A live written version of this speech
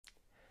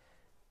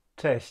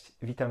Cześć,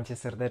 witam Cię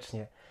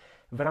serdecznie.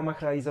 W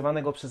ramach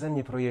realizowanego przeze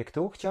mnie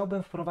projektu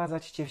chciałbym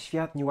wprowadzać Cię w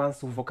świat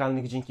niuansów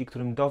wokalnych, dzięki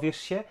którym dowiesz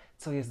się,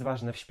 co jest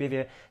ważne w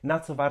śpiewie, na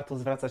co warto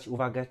zwracać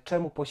uwagę,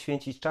 czemu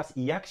poświęcić czas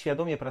i jak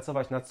świadomie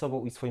pracować nad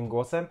sobą i swoim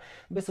głosem,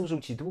 by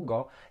służył Ci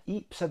długo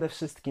i przede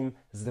wszystkim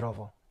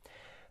zdrowo.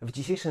 W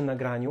dzisiejszym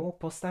nagraniu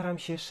postaram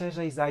się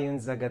szerzej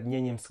zająć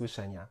zagadnieniem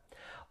słyszenia.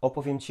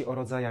 Opowiem Ci o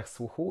rodzajach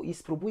słuchu i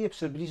spróbuję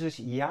przybliżyć,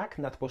 jak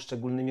nad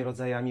poszczególnymi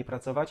rodzajami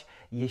pracować,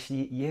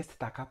 jeśli jest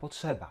taka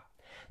potrzeba.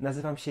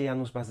 Nazywam się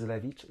Janusz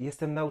Bazylewicz,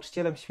 jestem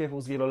nauczycielem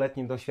śpiewu z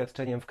wieloletnim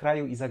doświadczeniem w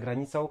kraju i za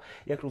granicą,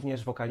 jak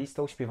również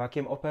wokalistą,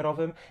 śpiewakiem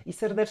operowym i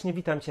serdecznie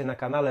witam Cię na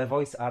kanale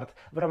Voice Art,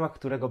 w ramach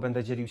którego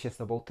będę dzielił się z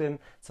Tobą tym,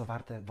 co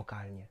warte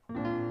wokalnie.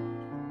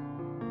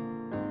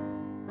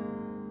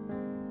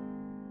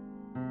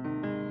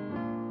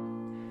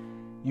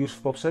 Już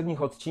w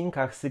poprzednich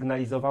odcinkach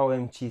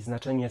sygnalizowałem Ci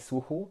znaczenie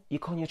słuchu i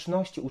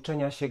konieczności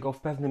uczenia się go w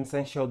pewnym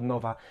sensie od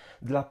nowa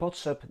dla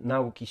potrzeb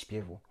nauki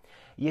śpiewu.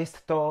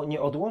 Jest to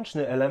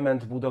nieodłączny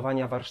element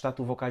budowania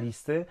warsztatu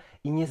wokalisty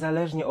i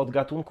niezależnie od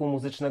gatunku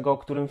muzycznego,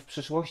 którym w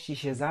przyszłości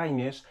się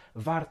zajmiesz,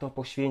 warto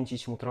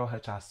poświęcić mu trochę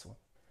czasu.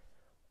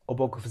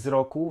 Obok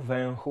wzroku,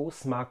 węchu,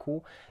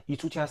 smaku i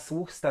czucia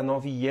słuch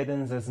stanowi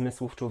jeden ze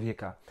zmysłów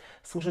człowieka.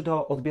 Służy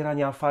do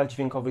odbierania fal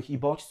dźwiękowych i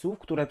bodźców,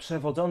 które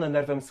przewodzone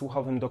nerwem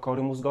słuchowym do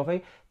kory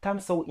mózgowej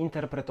tam są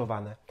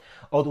interpretowane.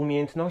 Od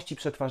umiejętności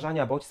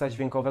przetwarzania bodźca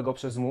dźwiękowego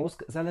przez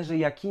mózg zależy,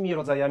 jakimi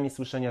rodzajami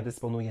słyszenia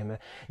dysponujemy.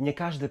 Nie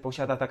każdy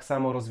posiada tak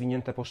samo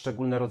rozwinięte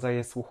poszczególne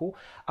rodzaje słuchu,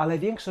 ale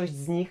większość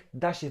z nich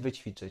da się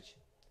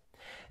wyćwiczyć.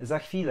 Za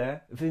chwilę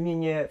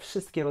wymienię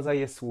wszystkie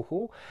rodzaje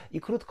słuchu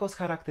i krótko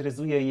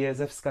scharakteryzuję je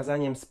ze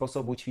wskazaniem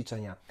sposobu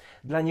ćwiczenia.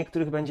 Dla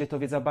niektórych będzie to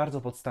wiedza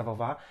bardzo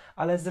podstawowa,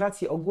 ale z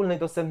racji ogólnej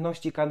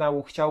dostępności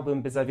kanału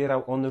chciałbym, by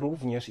zawierał on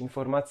również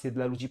informacje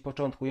dla ludzi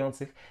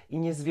początkujących i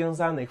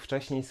niezwiązanych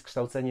wcześniej z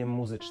kształceniem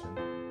muzycznym.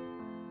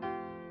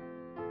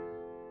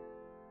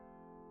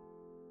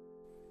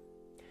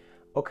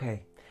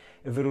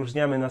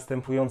 Wyróżniamy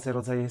następujące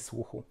rodzaje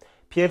słuchu.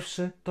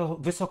 Pierwszy to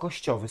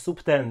wysokościowy,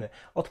 subtelny.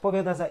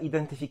 Odpowiada za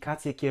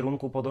identyfikację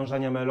kierunku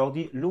podążania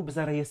melodii lub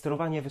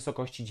zarejestrowanie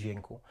wysokości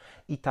dźwięku.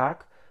 I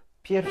tak,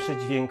 pierwszy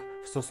dźwięk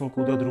w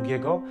stosunku do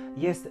drugiego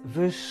jest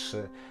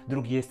wyższy,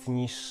 drugi jest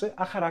niższy,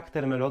 a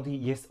charakter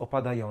melodii jest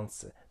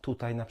opadający.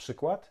 Tutaj na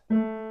przykład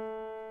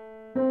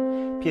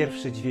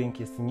pierwszy dźwięk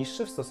jest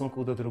niższy w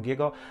stosunku do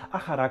drugiego, a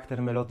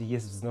charakter melodii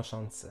jest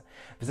wznoszący.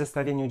 W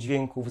zestawieniu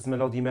dźwięków z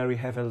melodii Mary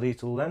Have a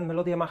Little Lamb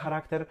melodia ma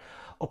charakter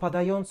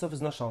opadająco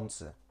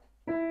wznoszący.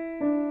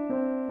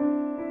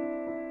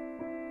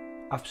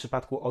 A w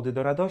przypadku Ody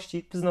do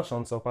radości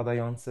wznosząco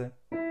opadający.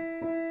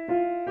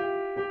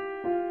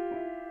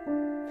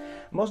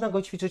 Można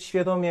go ćwiczyć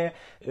świadomie,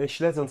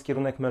 śledząc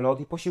kierunek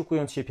melodii,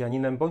 posiłkując się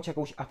pianinem bądź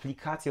jakąś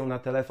aplikacją na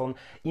telefon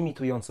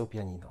imitującą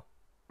pianino.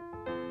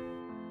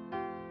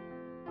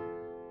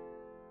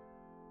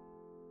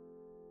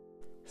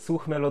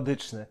 Słuch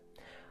melodyczny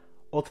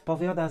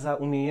odpowiada za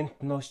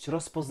umiejętność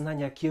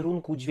rozpoznania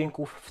kierunku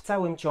dźwięków w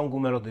całym ciągu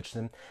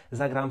melodycznym.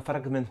 Zagram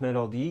fragment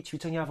melodii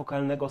ćwiczenia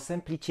wokalnego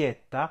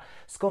Semplicietta,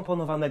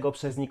 skomponowanego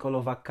przez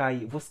Niccolò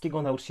Vaccai,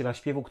 włoskiego nauczyciela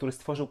śpiewu, który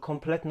stworzył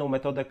kompletną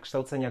metodę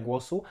kształcenia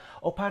głosu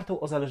opartą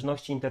o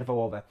zależności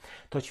interwałowe.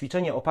 To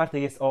ćwiczenie oparte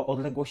jest o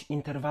odległość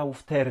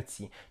interwałów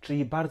tercji,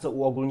 czyli bardzo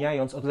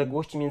uogólniając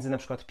odległości między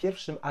np.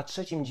 pierwszym a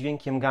trzecim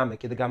dźwiękiem gamy,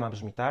 kiedy gama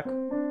brzmi tak.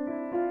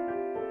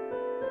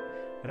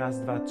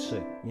 Raz, dwa,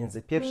 trzy.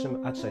 Między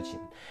pierwszym a trzecim.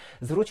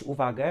 Zwróć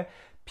uwagę,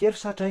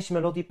 pierwsza część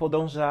melodii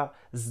podąża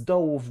z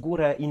dołu w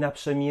górę i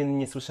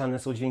naprzemiennie słyszane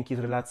są dźwięki w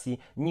relacji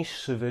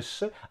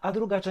niższy-wyższy, a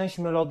druga część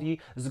melodii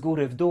z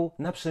góry w dół,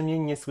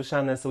 naprzemiennie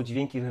słyszane są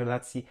dźwięki w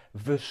relacji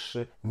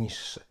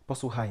wyższy-niższy.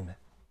 Posłuchajmy.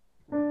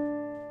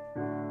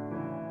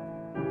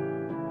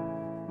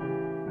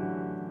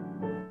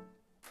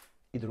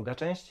 I druga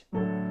część.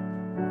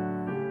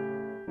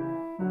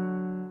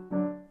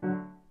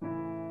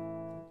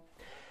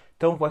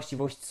 Tę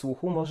właściwość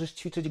słuchu możesz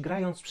ćwiczyć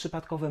grając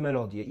przypadkowe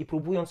melodie i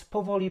próbując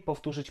powoli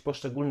powtórzyć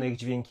poszczególne ich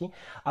dźwięki,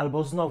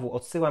 albo znowu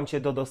odsyłam Cię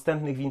do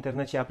dostępnych w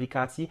internecie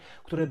aplikacji,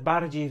 które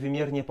bardziej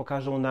wymiernie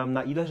pokażą nam,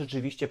 na ile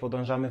rzeczywiście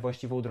podążamy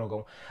właściwą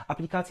drogą.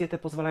 Aplikacje te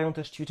pozwalają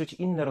też ćwiczyć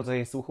inne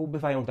rodzaje słuchu,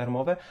 bywają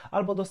darmowe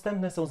albo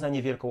dostępne są za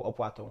niewielką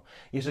opłatą.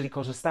 Jeżeli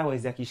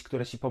korzystałeś z jakichś,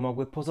 które Ci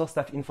pomogły,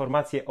 pozostaw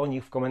informacje o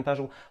nich w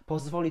komentarzu.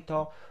 Pozwoli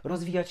to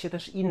rozwijać się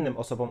też innym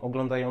osobom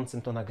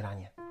oglądającym to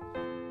nagranie.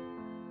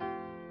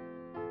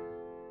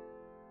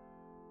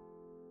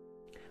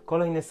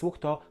 Kolejny słuch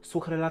to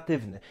słuch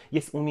relatywny.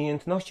 Jest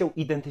umiejętnością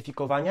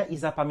identyfikowania i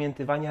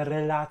zapamiętywania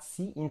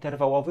relacji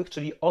interwałowych,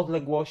 czyli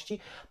odległości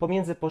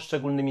pomiędzy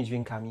poszczególnymi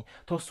dźwiękami.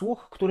 To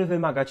słuch, który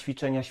wymaga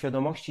ćwiczenia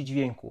świadomości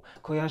dźwięku,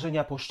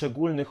 kojarzenia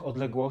poszczególnych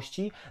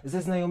odległości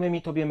ze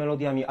znajomymi Tobie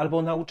melodiami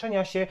albo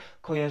nauczenia się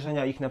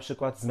kojarzenia ich na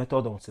przykład z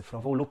metodą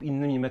cyfrową lub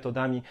innymi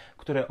metodami,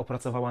 które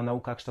opracowała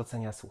nauka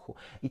kształcenia słuchu.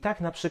 I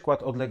tak na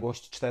przykład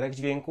odległość 4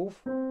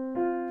 dźwięków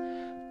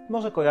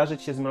może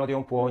kojarzyć się z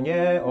melodią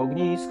płonie,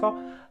 ognisko,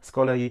 z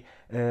kolei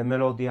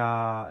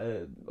melodia,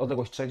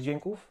 odległość 3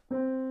 dźwięków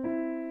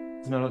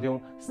z melodią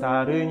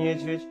Stary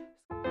niedźwiedź.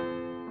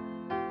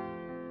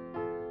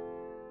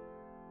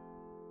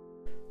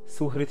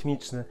 Słuch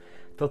rytmiczny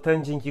to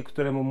ten, dzięki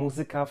któremu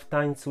muzyka w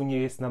tańcu nie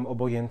jest nam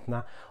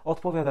obojętna.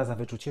 Odpowiada za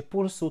wyczucie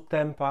pulsu,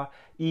 tempa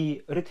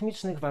i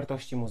rytmicznych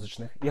wartości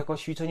muzycznych. Jako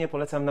ćwiczenie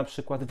polecam na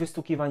przykład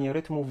wystukiwanie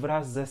rytmu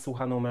wraz ze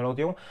słuchaną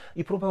melodią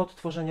i próbę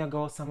odtworzenia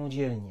go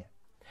samodzielnie.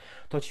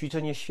 To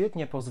ćwiczenie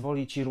świetnie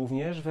pozwoli Ci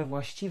również we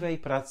właściwej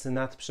pracy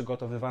nad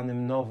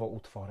przygotowywanym nowo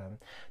utworem,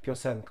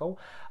 piosenką,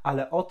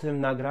 ale o tym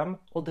nagram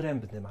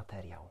odrębny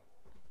materiał.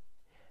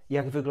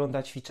 Jak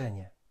wygląda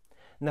ćwiczenie?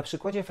 Na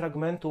przykładzie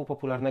fragmentu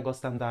popularnego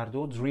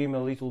standardu Dream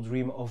a Little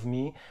Dream of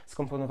Me,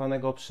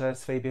 skomponowanego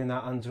przez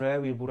Fabiana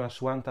André, Wilbura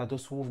Schwanta do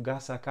słów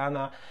Gasa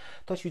Kana,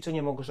 to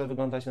ćwiczenie może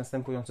wyglądać w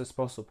następujący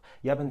sposób.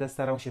 Ja będę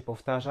starał się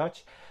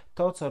powtarzać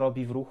to, co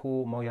robi w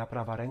ruchu moja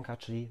prawa ręka,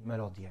 czyli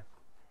melodię.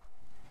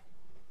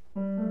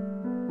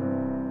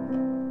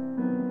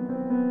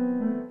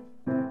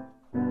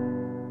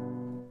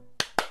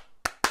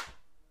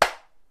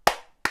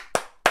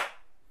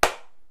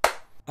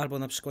 Albo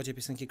na przykładzie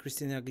piosenki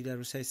Christina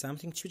Aguilera Say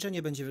Something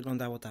ćwiczenie będzie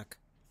wyglądało tak.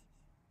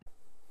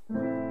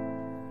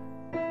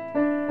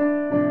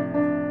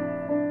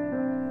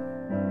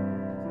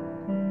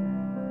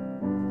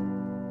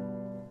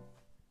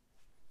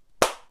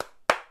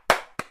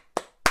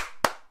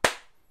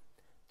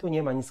 Tu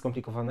nie ma nic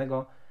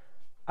skomplikowanego,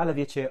 ale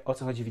wiecie, o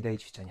co chodzi w idei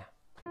ćwiczenia.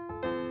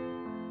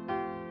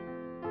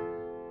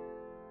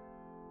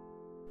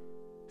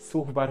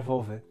 Słuch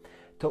barwowy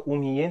to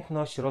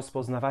umiejętność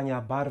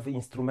rozpoznawania barw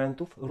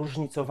instrumentów,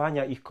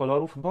 różnicowania ich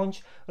kolorów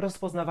bądź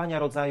rozpoznawania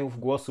rodzajów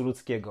głosu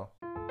ludzkiego.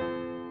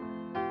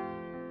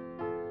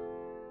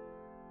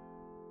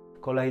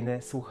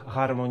 Kolejny, słuch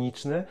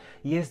harmoniczny,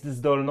 jest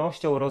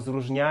zdolnością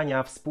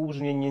rozróżniania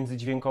współbrzmień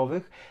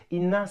międzydźwiękowych i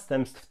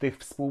następstw tych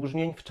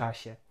współbrzmień w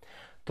czasie.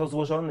 To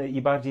złożony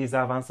i bardziej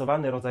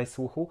zaawansowany rodzaj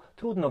słuchu,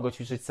 trudno go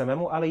ćwiczyć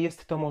samemu, ale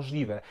jest to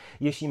możliwe.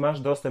 Jeśli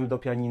masz dostęp do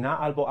pianina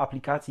albo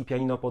aplikacji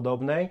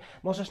pianinopodobnej,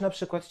 możesz na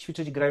przykład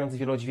ćwiczyć grając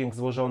wielodźwięk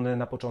złożony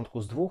na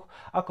początku z 2,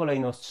 a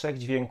kolejno z 3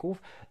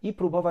 dźwięków i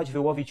próbować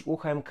wyłowić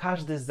uchem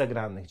każdy z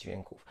zagranych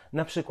dźwięków.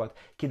 Na przykład,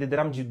 kiedy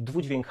gram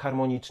dwudźwięk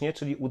harmonicznie,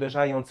 czyli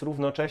uderzając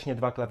równocześnie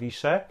 2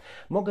 klawisze,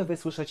 mogę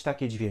wysłyszeć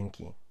takie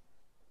dźwięki.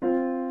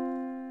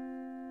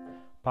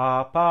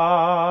 Pa,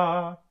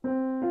 pa.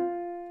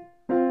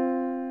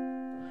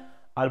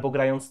 Albo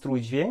grając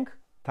trójdźwięk,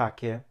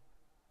 takie.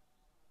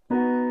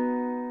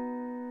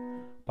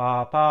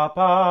 Pa, pa,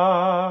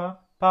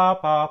 pa, pa,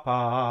 pa,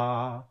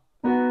 pa.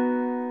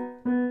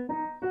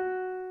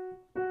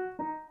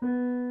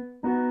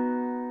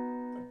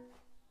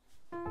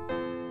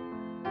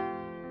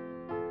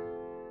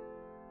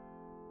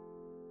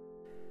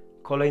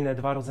 Kolejne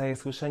 2 rodzaje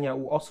słyszenia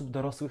u osób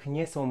dorosłych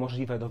nie są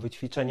możliwe do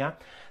wyćwiczenia.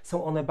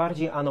 Są one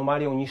bardziej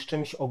anomalią niż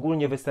czymś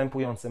ogólnie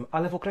występującym,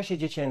 ale w okresie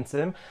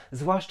dziecięcym,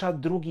 zwłaszcza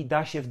drugi,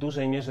 da się w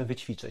dużej mierze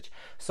wyćwiczyć.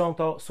 Są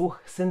to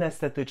słuch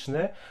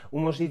synestetyczny,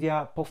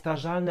 umożliwia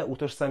powtarzalne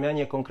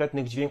utożsamianie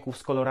konkretnych dźwięków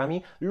z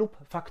kolorami lub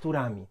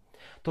fakturami.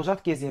 To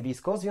rzadkie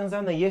zjawisko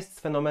związane jest z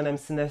fenomenem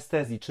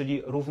synestezji,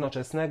 czyli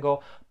równoczesnego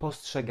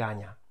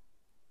postrzegania.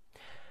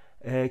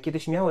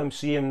 Kiedyś miałem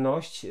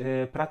przyjemność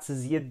pracy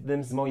z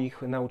jednym z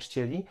moich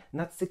nauczycieli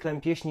nad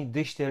cyklem pieśni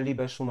Dichter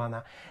Liebe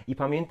Schumana i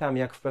pamiętam,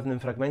 jak w pewnym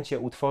fragmencie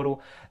utworu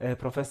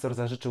profesor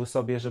zażyczył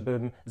sobie,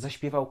 żebym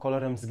zaśpiewał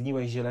kolorem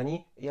zgniłej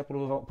zieleni. Ja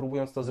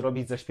próbując to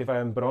zrobić,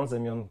 zaśpiewałem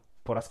brązem i on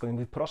po raz kolejny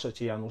mówi: proszę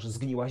Cię, Janusz,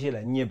 zgniła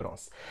zieleń, nie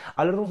brąz.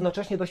 Ale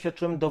równocześnie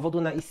doświadczyłem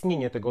dowodu na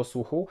istnienie tego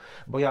słuchu,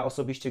 bo ja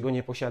osobiście go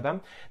nie posiadam.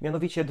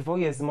 Mianowicie 2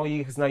 z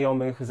moich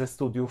znajomych ze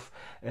studiów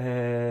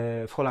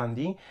w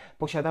Holandii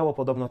posiadało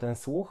podobno ten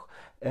słuch.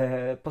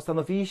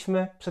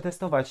 Postanowiliśmy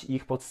przetestować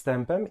ich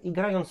podstępem i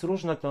grając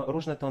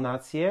różne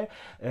tonacje,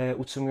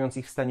 utrzymując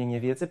ich w stanie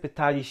niewiedzy,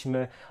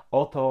 pytaliśmy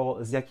o to,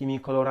 z jakimi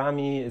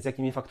kolorami, z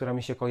jakimi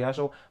fakturami się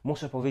kojarzą.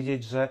 Muszę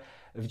powiedzieć, że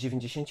w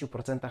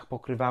 90%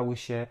 pokrywały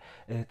się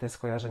te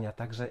skojarzenia,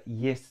 także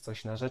jest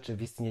coś na rzeczy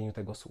w istnieniu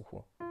tego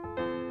słuchu.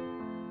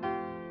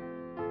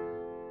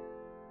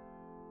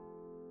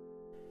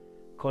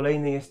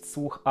 Kolejny jest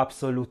słuch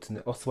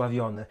absolutny,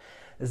 osławiony.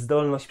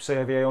 Zdolność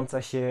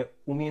przejawiająca się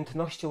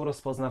umiejętnością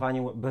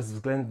rozpoznawania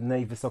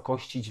bezwzględnej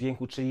wysokości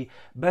dźwięku, czyli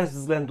bez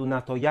względu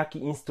na to, jaki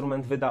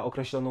instrument wyda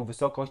określoną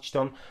wysokość,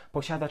 ton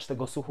posiadacz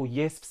tego słuchu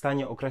jest w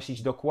stanie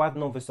określić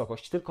dokładną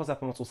wysokość tylko za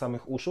pomocą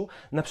samych uszu.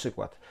 Na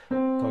przykład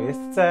to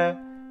jest C,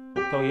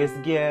 to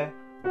jest G,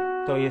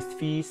 to jest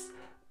Fis.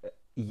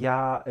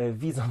 Ja,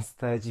 widząc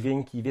te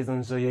dźwięki,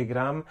 wiedząc, że je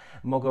gram,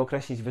 mogę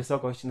określić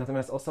wysokość,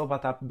 natomiast osoba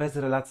ta bez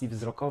relacji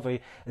wzrokowej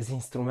z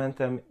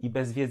instrumentem i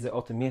bez wiedzy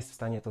o tym jest w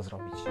stanie to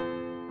zrobić.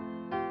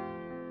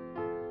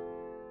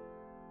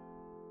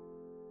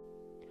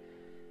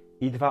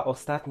 I 2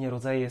 ostatnie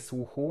rodzaje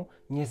słuchu,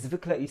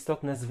 niezwykle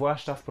istotne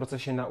zwłaszcza w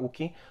procesie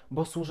nauki,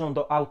 bo służą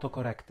do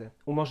autokorekty.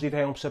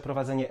 Umożliwiają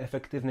przeprowadzenie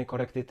efektywnej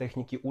korekty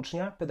techniki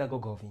ucznia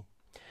pedagogowi.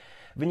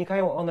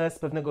 Wynikają one z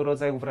pewnego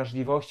rodzaju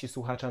wrażliwości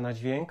słuchacza na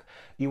dźwięk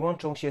i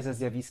łączą się ze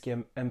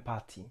zjawiskiem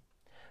empatii.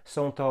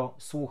 Są to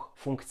słuch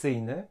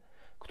funkcyjny,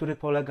 który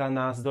polega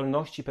na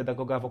zdolności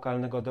pedagoga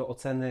wokalnego do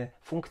oceny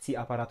funkcji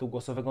aparatu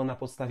głosowego na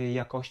podstawie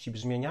jakości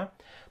brzmienia,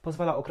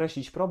 pozwala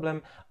określić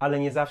problem, ale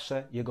nie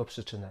zawsze jego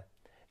przyczynę.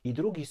 I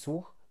drugi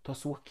słuch to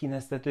słuch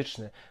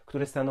kinestetyczny,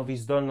 który stanowi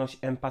zdolność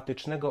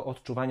empatycznego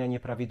odczuwania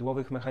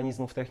nieprawidłowych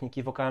mechanizmów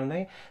techniki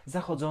wokalnej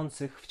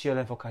zachodzących w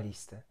ciele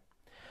wokalisty.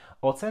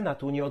 Ocena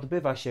tu nie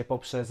odbywa się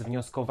poprzez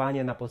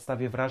wnioskowanie na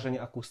podstawie wrażeń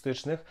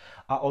akustycznych,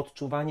 a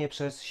odczuwanie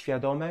przez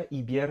świadome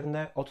i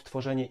bierne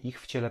odtworzenie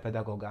ich w ciele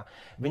pedagoga.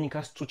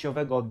 Wynika z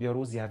czuciowego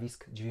odbioru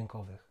zjawisk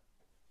dźwiękowych.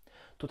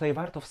 Tutaj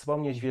warto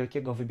wspomnieć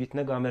wielkiego,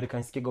 wybitnego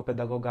amerykańskiego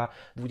pedagoga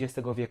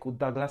XX wieku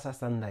Douglasa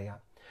Stanleya,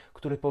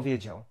 który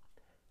powiedział: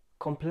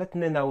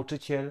 kompletny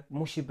nauczyciel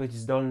musi być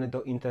zdolny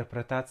do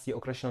interpretacji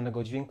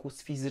określonego dźwięku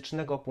z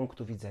fizycznego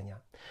punktu widzenia.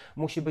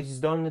 Musi być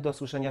zdolny do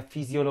słyszenia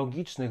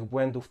fizjologicznych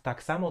błędów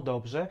tak samo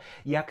dobrze,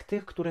 jak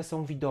tych, które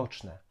są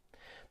widoczne.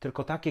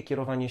 Tylko takie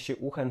kierowanie się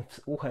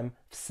uchem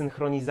w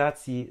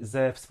synchronizacji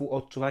ze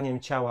współodczuwaniem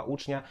ciała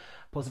ucznia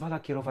pozwala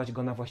kierować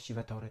go na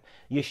właściwe tory.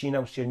 Jeśli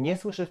nauczyciel nie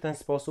słyszy w ten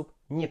sposób,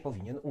 nie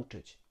powinien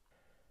uczyć.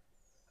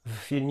 W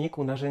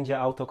filmiku narzędzia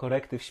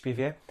autokorekty w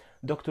śpiewie,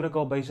 do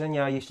którego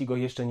obejrzenia, jeśli go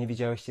jeszcze nie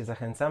widziałeście,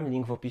 zachęcam,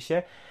 link w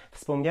opisie,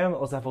 wspomniałem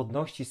o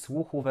zawodności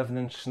słuchu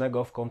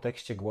wewnętrznego w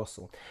kontekście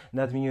głosu.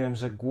 Nadmieniłem,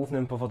 że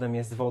głównym powodem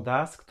jest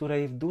woda, z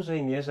której w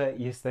dużej mierze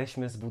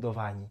jesteśmy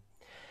zbudowani.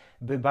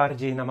 By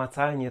bardziej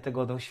namacalnie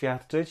tego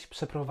doświadczyć,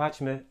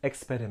 przeprowadźmy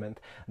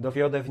eksperyment.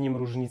 Dowiodę w nim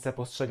różnicę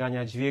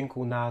postrzegania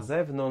dźwięku na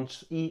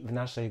zewnątrz i w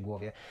naszej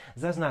głowie.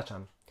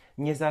 Zaznaczam,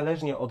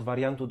 niezależnie od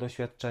wariantu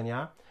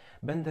doświadczenia,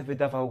 będę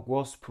wydawał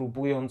głos,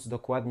 próbując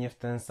dokładnie w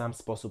ten sam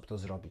sposób to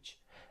zrobić.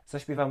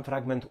 Zaśpiewam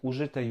fragment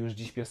użytej już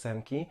dziś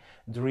piosenki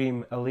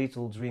Dream a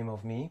Little Dream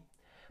of Me,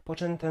 po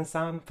czym ten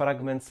sam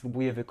fragment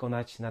spróbuję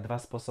wykonać na dwa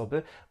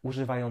sposoby,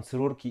 używając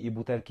rurki i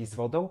butelki z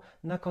wodą.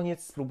 Na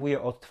koniec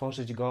spróbuję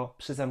odtworzyć go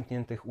przy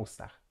zamkniętych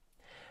ustach.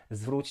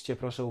 Zwróćcie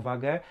proszę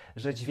uwagę,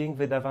 że dźwięk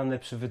wydawany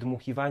przy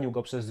wydmuchiwaniu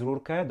go przez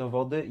rurkę do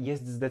wody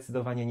jest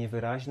zdecydowanie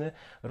niewyraźny,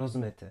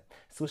 rozmyty.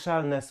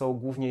 Słyszalne są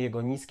głównie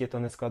jego niskie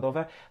tony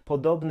składowe.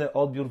 Podobny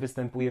odbiór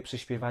występuje przy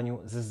śpiewaniu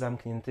z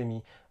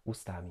zamkniętymi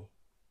ustami.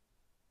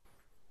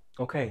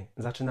 Ok,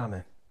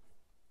 zaczynamy.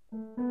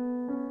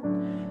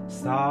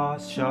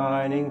 Stars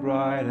shining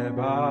bright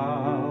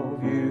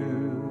above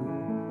you,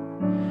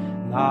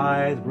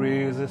 night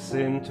breezes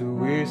seem to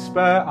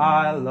whisper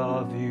I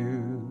love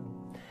you.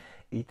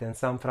 I ten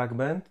sam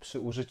fragment przy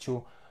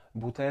użyciu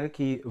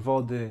butelki,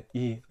 wody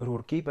i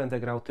rurki będę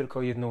grał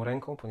tylko jedną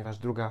ręką, ponieważ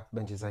druga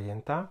będzie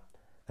zajęta.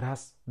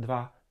 Raz,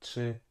 dwa,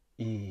 trzy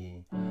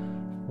i...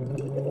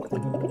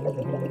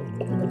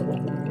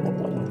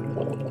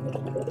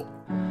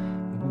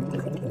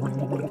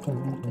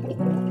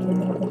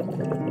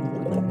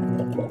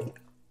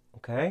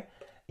 Ok.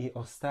 I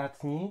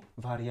ostatni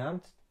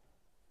wariant,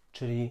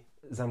 czyli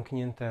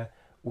zamknięte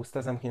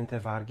usta, zamknięte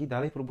wargi.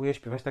 Dalej próbuję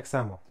śpiewać tak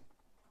samo.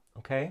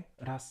 Ok?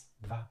 Raz,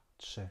 dwa,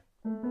 trzy.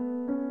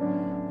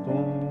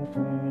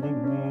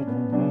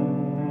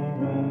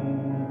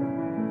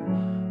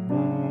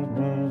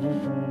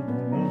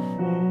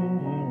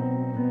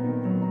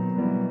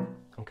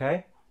 Ok?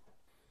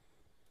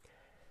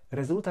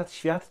 Rezultat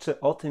świadczy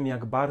o tym,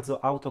 jak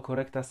bardzo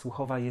autokorekta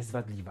słuchowa jest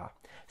wadliwa.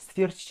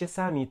 Stwierdźcie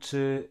sami,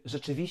 czy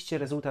rzeczywiście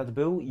rezultat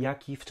był,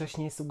 jaki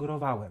wcześniej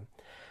sugerowałem.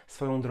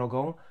 Swoją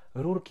drogą,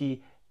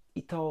 rurki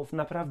i to w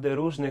naprawdę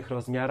różnych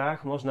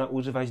rozmiarach można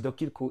używać do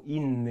kilku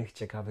innych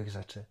ciekawych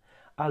rzeczy.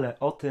 Ale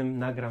o tym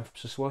nagram w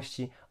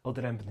przyszłości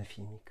odrębny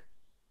filmik.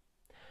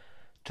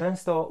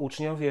 Często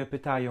uczniowie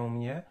pytają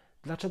mnie,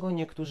 dlaczego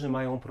niektórzy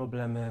mają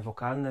problemy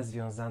wokalne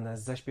związane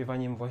z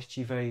zaśpiewaniem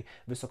właściwej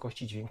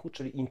wysokości dźwięku,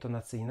 czyli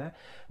intonacyjne,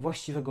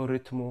 właściwego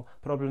rytmu,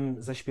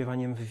 problem ze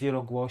śpiewaniem w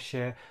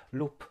wielogłosie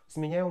lub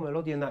zmieniają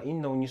melodię na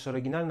inną niż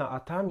oryginalna, a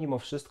ta mimo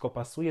wszystko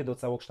pasuje do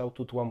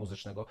całokształtu tła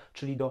muzycznego,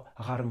 czyli do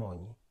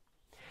harmonii.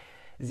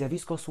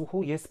 Zjawisko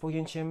słuchu jest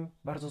pojęciem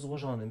bardzo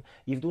złożonym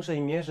i w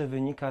dużej mierze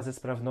wynika ze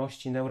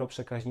sprawności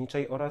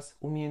neuroprzekaźniczej oraz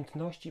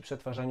umiejętności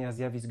przetwarzania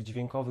zjawisk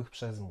dźwiękowych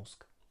przez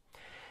mózg.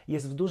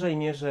 Jest w dużej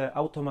mierze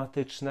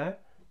automatyczne,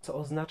 co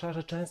oznacza,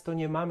 że często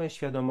nie mamy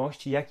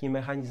świadomości, jaki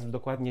mechanizm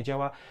dokładnie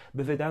działa,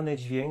 by wydany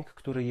dźwięk,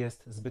 który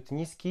jest zbyt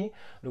niski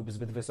lub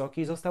zbyt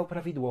wysoki, został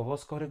prawidłowo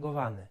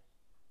skorygowany.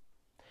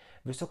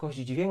 Wysokość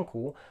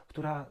dźwięku,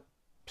 która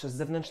przez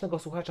zewnętrznego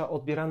słuchacza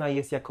odbierana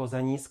jest jako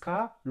za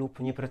niska lub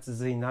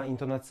nieprecyzyjna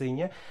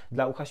intonacyjnie,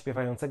 dla ucha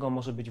śpiewającego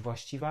może być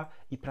właściwa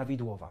i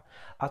prawidłowa.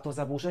 A to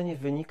zaburzenie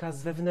wynika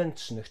z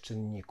wewnętrznych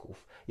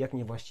czynników, jak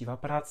niewłaściwa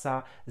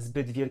praca,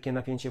 zbyt wielkie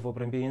napięcie w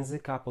obrębie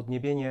języka,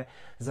 podniebienie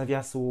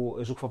zawiasu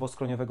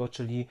żuchwowo-skroniowego,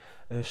 czyli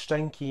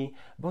szczęki,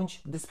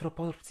 bądź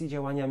dysproporcji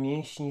działania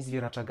mięśni,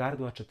 zwieracza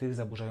gardła, czy tych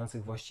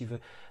zaburzających właściwy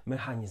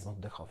mechanizm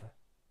oddechowy.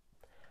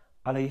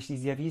 Ale jeśli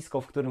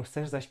zjawisko, w którym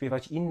chcesz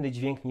zaśpiewać inny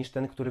dźwięk niż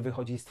ten, który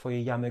wychodzi z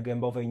twojej jamy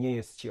gębowej, nie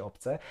jest ci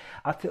obce,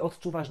 a ty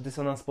odczuwasz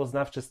dysonans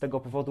poznawczy z tego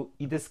powodu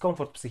i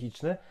dyskomfort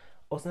psychiczny,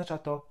 oznacza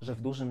to, że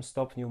w dużym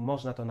stopniu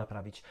można to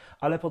naprawić,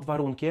 ale pod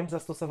warunkiem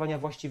zastosowania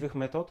właściwych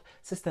metod,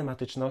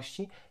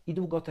 systematyczności i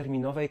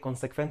długoterminowej,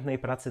 konsekwentnej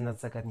pracy nad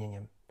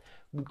zagadnieniem.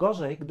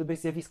 Gorzej, gdybyś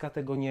zjawiska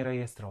tego nie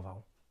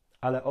rejestrował.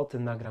 Ale o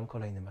tym nagram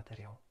kolejny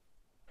materiał.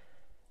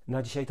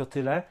 Na dzisiaj to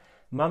tyle.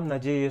 Mam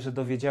nadzieję, że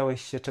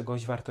dowiedziałeś się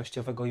czegoś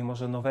wartościowego i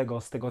może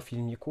nowego z tego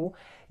filmiku.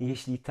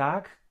 Jeśli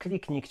tak,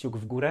 kliknij kciuk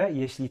w górę.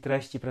 Jeśli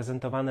treści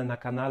prezentowane na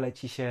kanale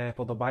Ci się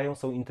podobają,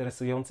 są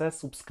interesujące,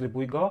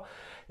 subskrybuj go.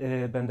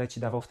 Będę Ci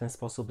dawał w ten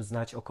sposób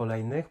znać o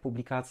kolejnych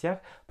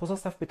publikacjach.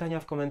 Pozostaw pytania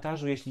w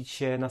komentarzu, jeśli Ci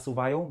się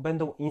nasuwają.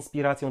 Będą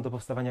inspiracją do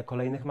powstawania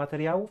kolejnych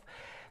materiałów.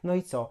 No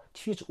i co?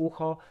 Ćwicz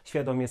ucho,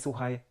 świadomie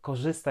słuchaj,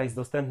 korzystaj z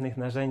dostępnych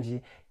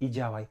narzędzi i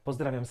działaj.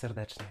 Pozdrawiam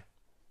serdecznie.